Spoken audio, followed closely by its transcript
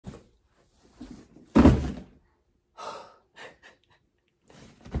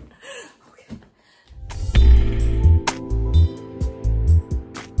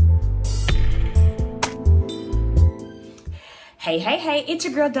Hey, it's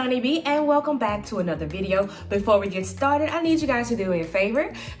your girl DonyB and welcome back to another video. Before we get started, I need you guys to do me a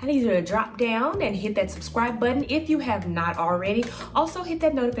favor. I need you to drop down and hit that subscribe button if you have not already. Also hit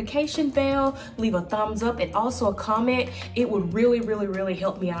that notification bell, leave a thumbs up and also a comment. It would really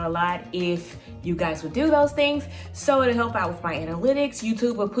help me out a lot if you guys would do those things. So it'll help out with my analytics.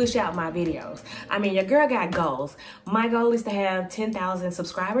 YouTube will push out my videos. I mean, your girl got goals. My goal is to have 10,000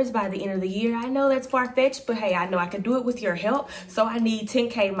 subscribers by the end of the year. I know that's far-fetched, but hey, I know I can do it with your help. So I need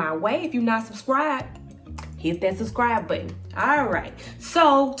 10K my way. If you're not subscribed, hit that subscribe button. All right,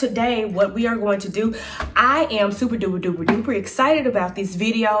 so today what we are going to do, I am super duper excited about this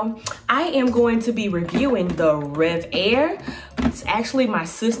video. I am going to be reviewing the Revair. It's actually my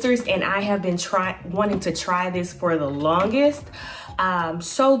sister's and I have been wanting to try this for the longest.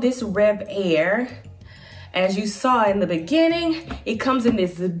 So this Revair, as you saw in the beginning, it comes in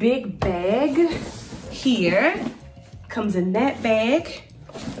this big bag here. Comes in that bag.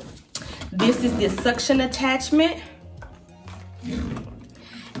 This is the suction attachment.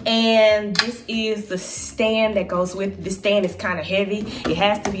 And this is the stand that goes with it. This stand is kind of heavy. It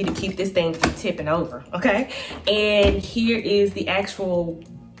has to be to keep this thing from tipping over, okay? And here is the actual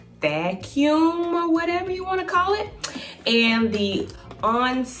vacuum or whatever you want to call it. And the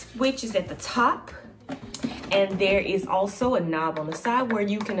on switch is at the top. And there is also a knob on the side where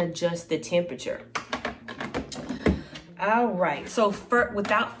you can adjust the temperature. All right, so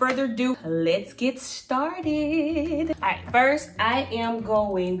without further ado, let's get started. All right, first I am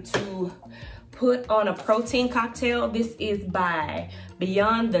going to put on a protein cocktail. This is by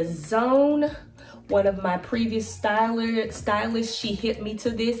Beyond the Zone. One of my previous stylists, she hit me to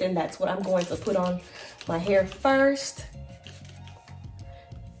this, and that's what I'm going to put on my hair first.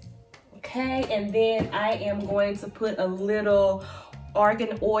 Okay, and then I am going to put a little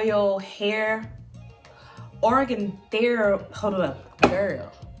argan oil hold up,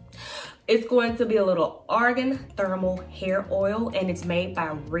 girl. It's going to be a little argan thermal hair oil and it's made by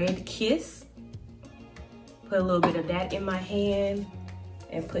Red Kiss. Put a little bit of that in my hand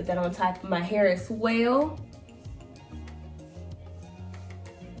and put that on top of my hair as well.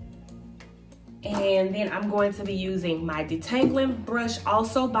 And then I'm going to be using my detangling brush,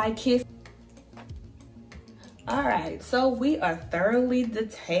 also by Kiss. All right, so we are thoroughly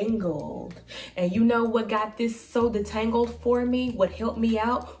detangled. And you know what got this so detangled for me? What helped me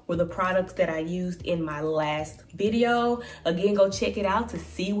out were the products that I used in my last video. Again, go check it out to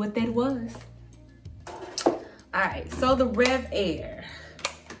see what that was. All right, so the Revair.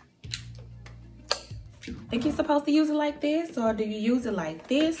 Think you're supposed to use it like this, or do you use it like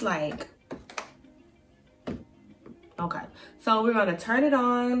this? Like, okay, so we're gonna turn it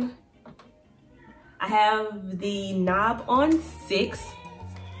on. I have the knob on 6.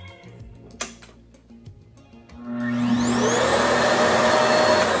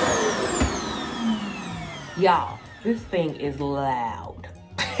 Y'all, this thing is loud.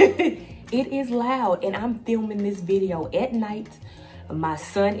 It is loud, and I'm filming this video at night. My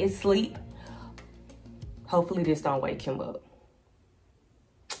son is asleep. Hopefully this don't wake him up.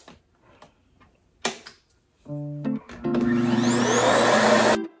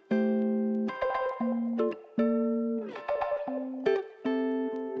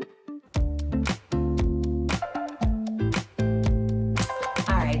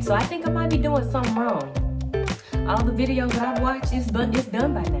 So I think I might be doing something wrong. All the videos that I've watched, it's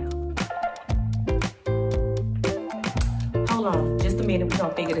done by now. Hold on, just a minute, we're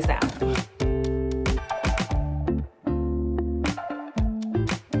gonna figure this out.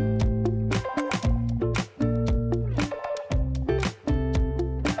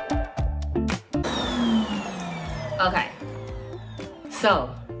 Okay,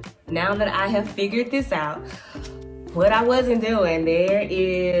 so now that I have figured this out, what I wasn't doing, there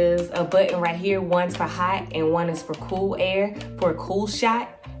is a button right here. One's for hot and one is for cool air, for a cool shot.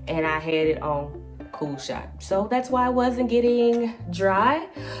 And I had it on cool shot. So that's why I wasn't getting dry.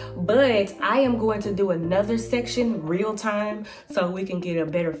 But I am going to do another section real time so we can get a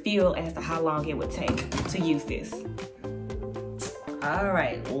better feel as to how long it would take to use this. All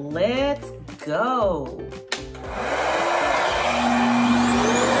right, let's go.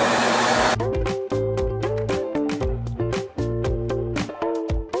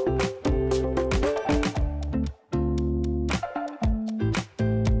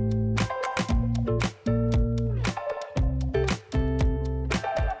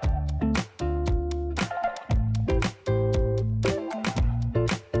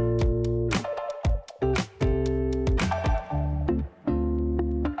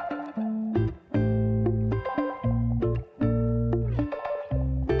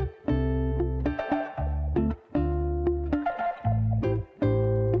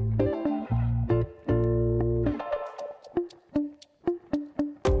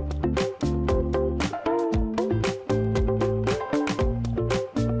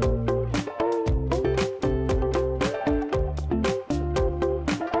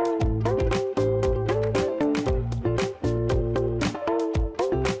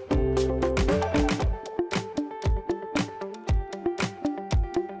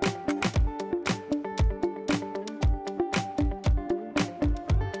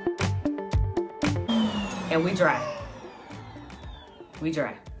 and we dry. We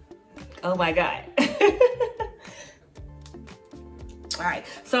dry. Oh my God. All right,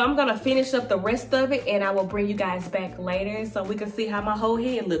 so I'm gonna finish up the rest of it and I will bring you guys back later so we can see how my whole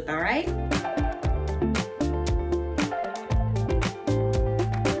head looked, all right?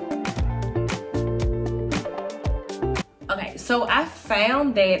 Okay, so I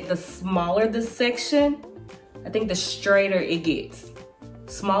found that the smaller the section, I think the straighter it gets.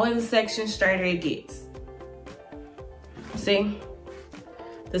 Smaller the section, straighter it gets. See?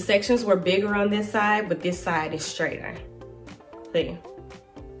 The sections were bigger on this side, but this side is straighter. See?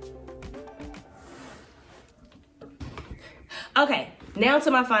 Okay, now to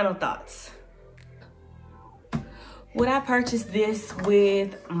my final thoughts. Would I purchase this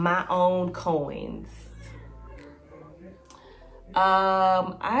with my own coins?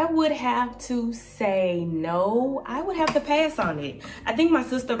 I would have to say no. I would have to pass on it. I think my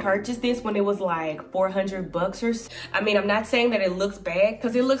sister purchased this when it was like 400 bucks or so. I mean, I'm not saying that it looks bad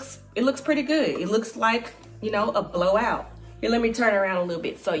because it looks pretty good. It looks like, you know, a blowout. Here, let me turn around a little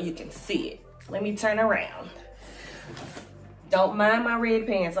bit so you can see it. Let me turn around. Don't mind my red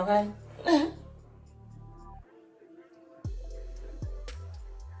pants, okay?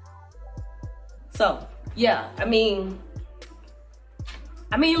 So, yeah, I mean,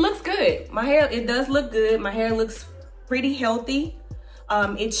 it looks good. My hair, it does look good. My hair looks pretty healthy.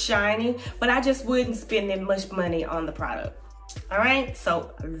 It's shiny, but I just wouldn't spend that much money on the product. All right,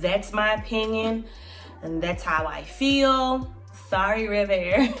 so that's my opinion, and that's how I feel. Sorry,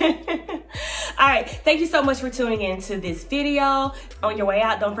 Revair. All right, thank you so much for tuning in to this video. On your way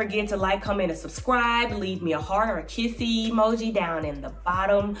out, don't forget to like, comment, and subscribe. Leave me a heart or a kissy emoji down in the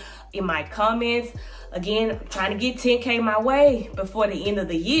bottom in my comments. Again, I'm trying to get 10K my way before the end of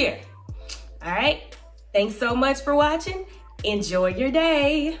the year. All right, thanks so much for watching. Enjoy your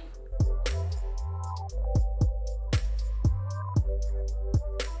day.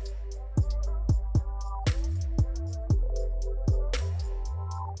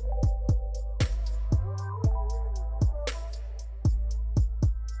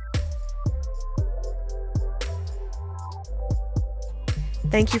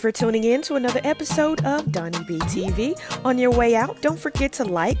 Thank you for tuning in to another episode of DonyB TV. On your way out, don't forget to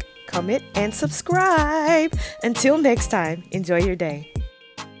like, comment, and subscribe. Until next time, enjoy your day.